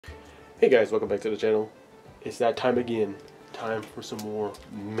Hey guys, welcome back to the channel. It's that time again. Time for some more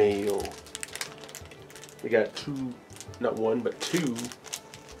mail. We got not one, but two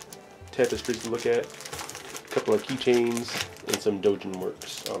tapestries to look at. A couple of keychains and some Doujin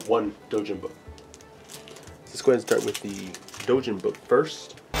works. One Doujin book. Let's go ahead and start with the Doujin book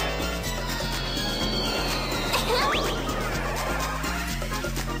first.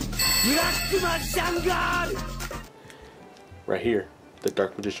 Right here, the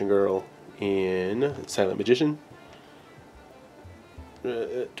Dark Magician Girl and Silent Magician.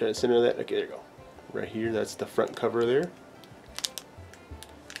 Try to center that. Okay, there you go. Right here, that's the front cover there.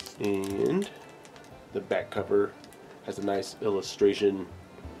 And the back cover has a nice illustration.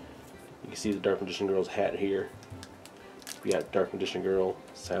 You can see the Dark Magician Girl's hat here. We got Dark Magician Girl,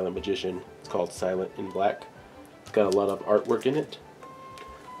 Silent Magician. It's called Silent in Black. It's got a lot of artwork in it.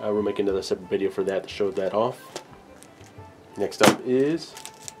 We'll make another separate video for that to show that off. Next up is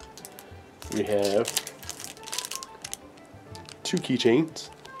we have two keychains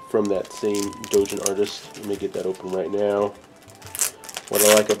from that same Doujin artist. Let me get that open right now. What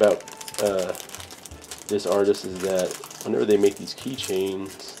I like about this artist is that whenever they make these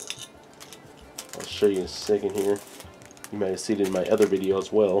keychains, I'll show you in a second here. You might have seen it in my other video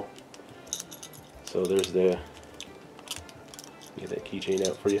as well. So there's the, get that keychain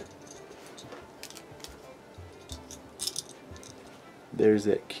out for you. There's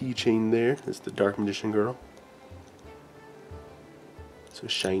that keychain there. That's the Dark Magician Girl. So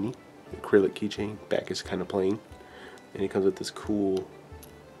shiny, acrylic keychain. Back is kind of plain, and it comes with this cool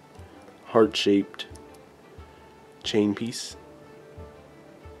heart-shaped chain piece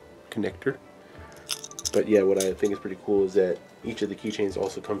connector. But yeah, what I think is pretty cool is that each of the keychains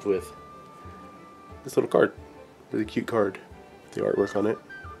also comes with this little card, really cute card, the artwork on it.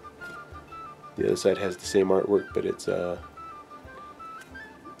 The other side has the same artwork, but it's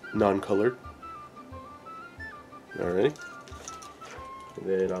non-colored. Alrighty. And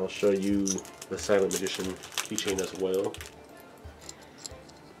then I'll show you the Silent Magician keychain as well.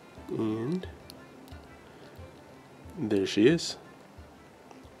 And there she is.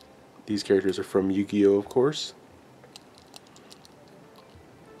 These characters are from Yu-Gi-Oh, of course.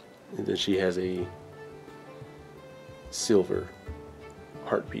 And then she has a silver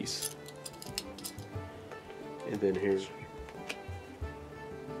heart piece. And then here's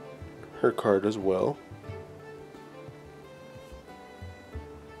her card as well.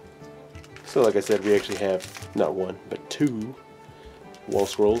 So like I said, we actually have not one, but two wall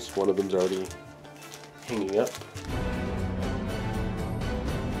scrolls. One of them's already hanging up.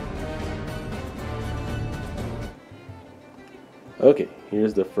 Okay,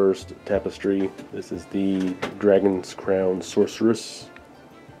 here's the first tapestry. This is the Dragon's Crown Sorceress.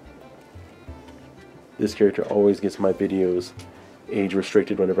 This character always gets my videos age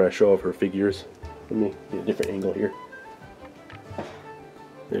restricted whenever I show off her figures. Let me get a different angle here.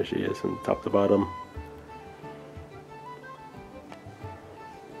 There she is from top to bottom.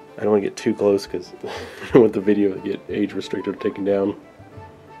 I don't want to get too close because I don't want the video to get age restricted or taken down.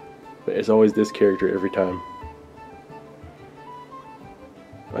 But it's always this character every time.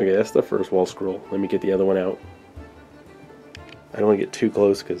 Okay, that's the first wall scroll. Let me get the other one out. I don't want to get too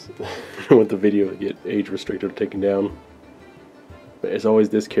close because I don't want the video to get age restricted or taken down. But it's always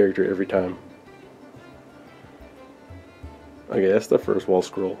this character every time. Okay, that's the first wall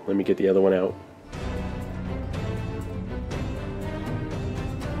scroll. Let me get the other one out.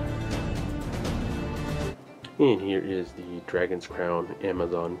 And here is the Dragon's Crown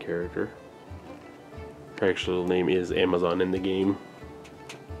Amazon character. Her actual name is Amazon in the game.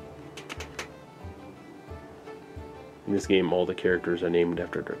 In this game, all the characters are named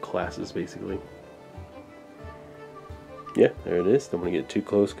after their classes, basically. Yeah, there it is. Don't want to get too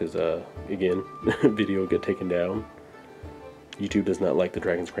close because, again, video will get taken down. YouTube does not like the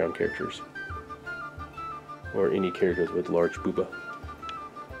Dragon's Crown characters. Or any characters with large booba.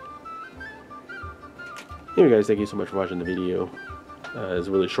 Anyway guys, thank you so much for watching the video. It's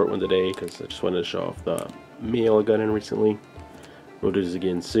a really short one today because I just wanted to show off the mail I got in recently. We'll do this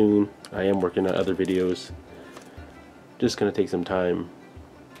again soon. I am working on other videos. Just going to take some time.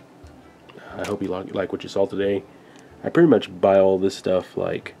 I hope you like what you saw today. I pretty much buy all this stuff,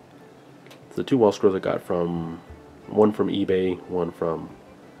 like the two wall scrolls I got from, one from eBay, one from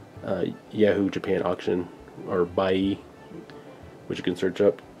Yahoo Japan Auction, or Bai, which you can search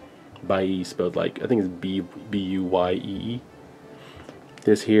up. Bai spelled like, I think it's B-U-Y-E-E.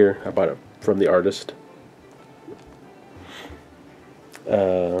 This here, I bought it from the artist,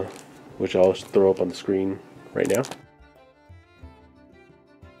 which I'll throw up on the screen right now.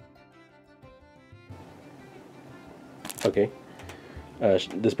 Okay,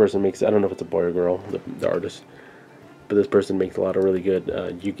 This person makes, I don't know if it's a boy or girl, the artist, but this person makes a lot of really good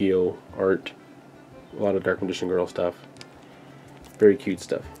Yu-Gi-Oh art, a lot of Dark Magician Girl stuff, very cute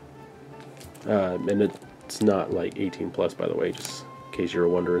stuff, and it's not like 18 plus, by the way, just in case you were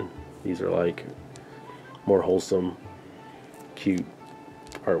wondering. These are like more wholesome, cute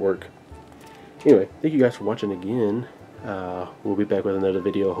artwork. Anyway, thank you guys for watching again. We'll be back with another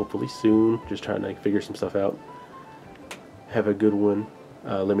video hopefully soon, just trying to figure some stuff out. Have a good one.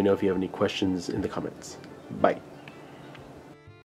 Let me know if you have any questions in the comments. Bye.